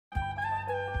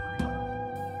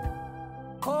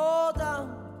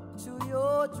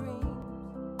your dreams.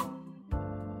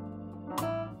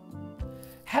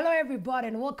 Hello everybody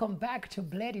and welcome back to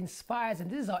Bled Inspires, and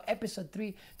this is our episode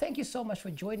 3. Thank you so much for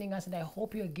joining us, and I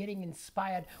hope you're getting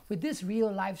inspired with these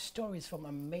real life stories from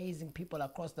amazing people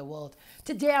across the world.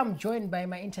 Today I'm joined by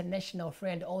my international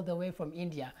friend all the way from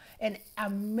India, an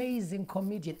amazing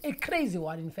comedian, a crazy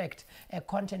one in fact, a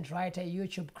content writer,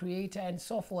 YouTube creator and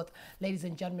so forth. Ladies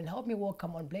and gentlemen, help me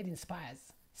welcome on Bled Inspires,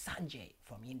 Sanjay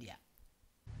from India.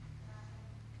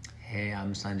 Hey,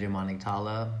 I'm Sanjay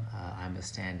Manaktala. I'm a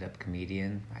stand-up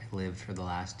comedian. I lived for the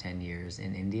last 10 years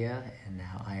in India, and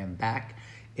now I am back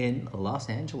in Los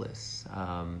Angeles.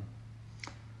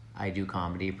 I do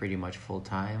comedy pretty much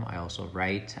full-time. I also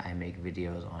write. I make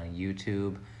videos on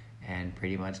YouTube and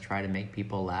pretty much try to make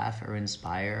people laugh or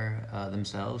inspire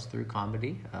themselves through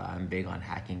comedy. I'm big on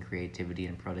hacking creativity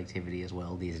and productivity as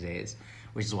well these days,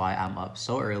 which is why I'm up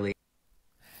so early.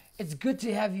 It's good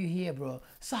to have you here, bro.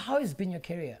 So how has been your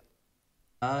career?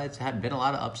 It's been a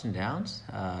lot of ups and downs.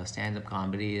 Stand-up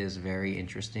comedy is very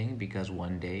interesting because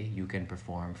one day you can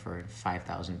perform for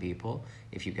 5,000 people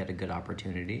if you get a good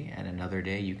opportunity, and another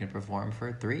day you can perform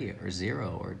for 3 or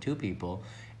 0 or 2 people.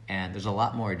 And there's a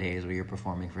lot more days where you're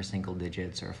performing for single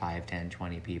digits or 5, 10,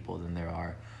 20 people than there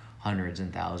are hundreds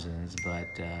and thousands. But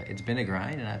it's been a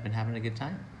grind, and I've been having a good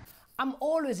time. I'm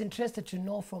always interested to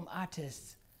know from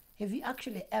artists, have you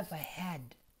actually ever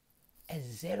had a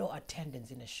 0 attendance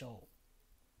in a show?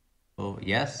 Oh,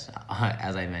 yes,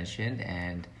 as I mentioned,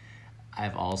 and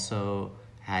I've also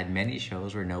had many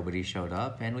shows where nobody showed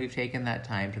up, and we've taken that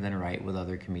time to then write with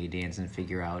other comedians and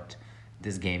figure out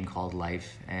this game called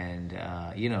life. And,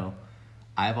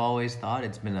 I've always thought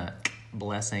it's been a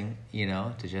blessing,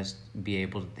 to just be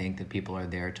able to think that people are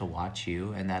there to watch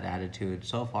you, and that attitude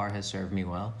so far has served me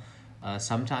well.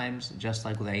 Sometimes, just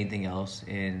like with anything else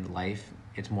in life,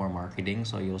 it's more marketing,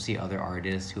 so you'll see other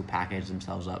artists who package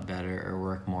themselves up better or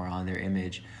work more on their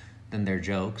image than their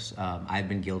jokes. I've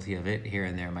been guilty of it here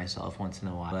and there myself once in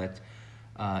a while, but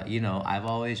I've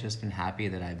always just been happy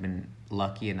that I've been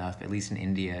lucky enough, at least in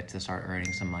India, to start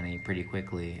earning some money pretty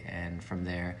quickly, and from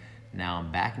there, now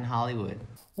I'm back in Hollywood.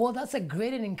 Well, that's a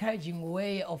great and encouraging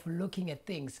way of looking at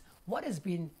things. What has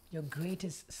been your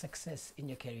greatest success in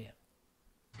your career?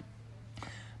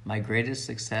 My greatest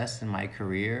success in my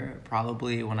career,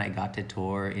 probably when I got to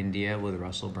tour India with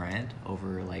Russell Brand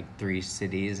over like 3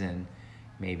 cities, and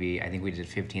I think we did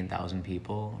 15,000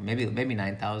 people, maybe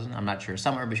 9,000, I'm not sure,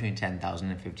 somewhere between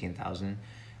 10,000 and 15,000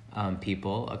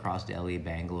 people across Delhi,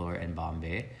 Bangalore, and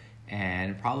Bombay.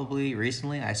 And probably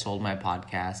recently I sold my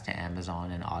podcast to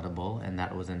Amazon and Audible, and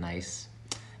that was a nice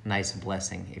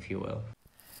blessing, if you will.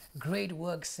 Great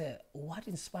work, sir. What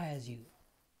inspires you?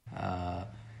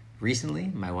 Recently,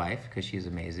 my wife, because she's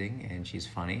amazing and she's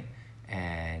funny,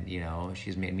 and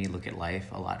she's made me look at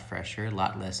life a lot fresher, a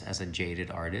lot less as a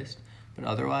jaded artist. But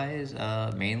otherwise,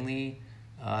 mainly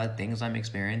things I'm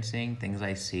experiencing, things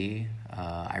I see.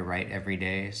 I write every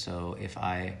day, so if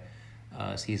I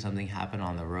see something happen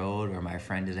on the road, or my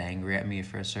friend is angry at me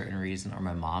for a certain reason, or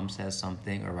my mom says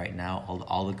something, or right now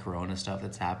all the corona stuff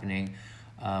that's happening,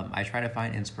 I try to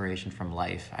find inspiration from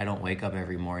life. I don't wake up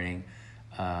every morning.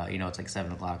 It's like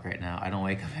 7 o'clock right now. I don't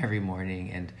wake up every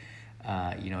morning and,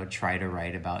 try to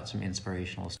write about some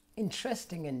inspirational stuff.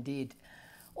 Interesting indeed.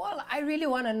 Well, I really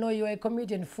want to know, you're a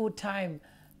comedian full-time,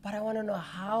 but I want to know,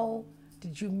 how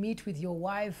did you meet with your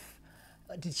wife?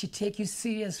 Did she take you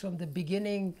serious from the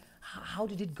beginning? How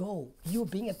did it go? You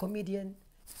being a comedian,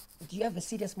 do you have a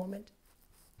serious moment?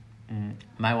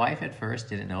 My wife at first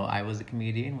didn't know I was a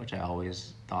comedian, which I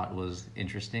always thought was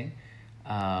interesting.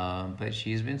 But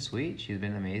she's been sweet, she's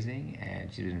been amazing,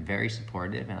 and she's been very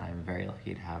supportive, and I'm very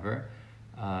lucky to have her.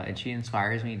 And she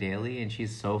inspires me daily, and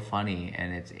she's so funny,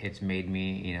 and it's made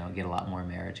me, get a lot more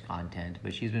marriage content.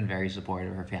 But she's been very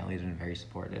supportive, her family's been very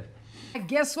supportive. I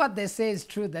guess what they say is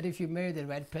true, that if you marry the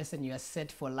right person, you are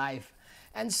set for life.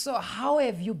 And so how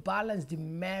have you balanced the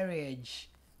marriage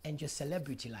and your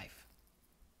celebrity life?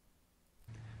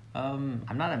 I'm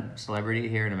not a celebrity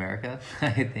here in America.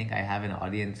 I think I have an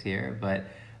audience here, but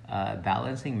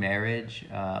balancing marriage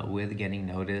with getting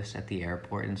noticed at the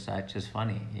airport and such is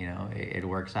funny. It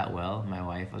works out well. My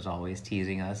wife was always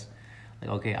teasing us, like,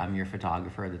 okay, I'm your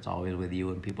photographer that's always with you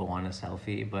when people want a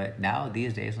selfie. But now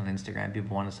these days on Instagram,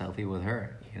 people want a selfie with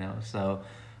her. So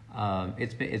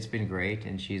it's been great,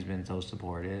 and she's been so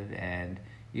supportive, and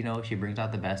she brings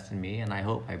out the best in me, and I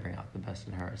hope I bring out the best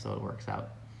in her, so it works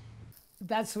out.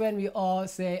 That's when we all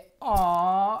say,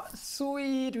 "Aw,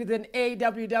 sweet," with an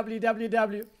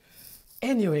AWWWW.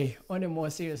 Anyway, on a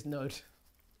more serious note,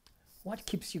 what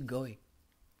keeps you going?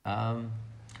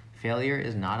 failure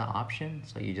is not an option,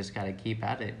 so you just got to keep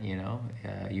at it.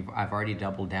 I've already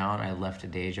doubled down. I left a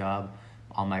day job.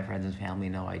 All my friends and family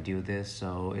know I do this,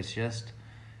 so it's just,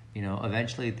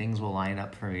 eventually things will line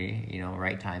up for me,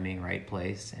 right timing, right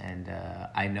place, and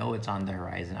I know it's on the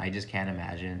horizon. I just can't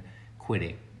imagine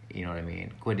quitting. You know what I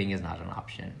mean? Quitting is not an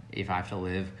option. If I have to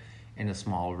live in a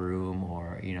small room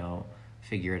or,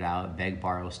 figure it out, beg,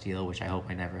 borrow, steal, which I hope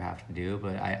I never have to do,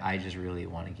 but I just really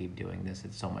want to keep doing this.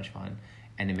 It's so much fun,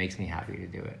 and it makes me happy to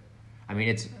do it. I mean,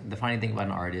 it's the funny thing about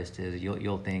an artist is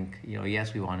you'll think,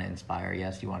 yes, we want to inspire,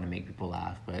 yes, you want to make people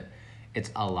laugh, but it's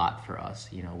a lot for us.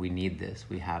 We need this.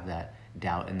 We have that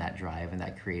doubt and that drive and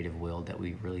that creative will that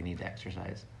we really need to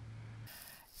exercise.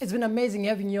 It's been amazing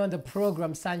having you on the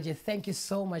program, Sanjay. Thank you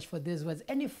so much for these words.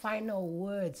 Any final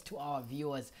words to our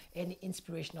viewers? Any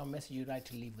inspirational message you'd like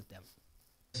to leave with them?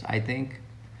 I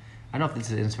don't know if this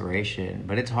is inspiration,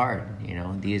 but it's hard.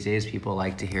 These days people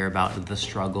like to hear about the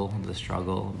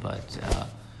struggle, but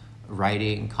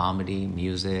writing, comedy,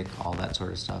 music, all that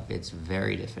sort of stuff, it's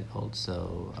very difficult.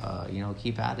 So,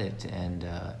 keep at it, and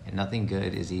nothing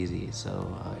good is easy,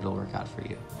 so it'll work out for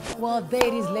you. Well, there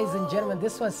it is, ladies and gentlemen.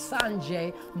 This was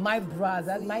Sanjay, my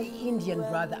brother, my Indian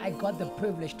brother. I got the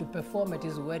privilege to perform at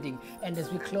his wedding, and as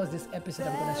we close this episode,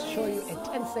 I'm going to show you a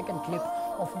 10-second clip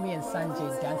of me and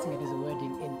Sanjay dancing at his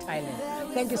wedding in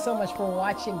Thailand. Thank you so much for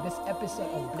watching this episode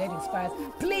of Bled Inspires.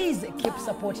 Please keep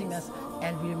supporting us,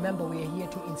 and remember, we are here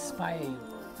to inspire you,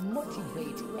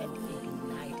 motivate, and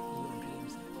ignite your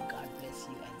dreams. God bless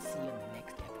you, and see you in the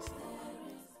next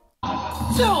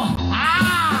episode.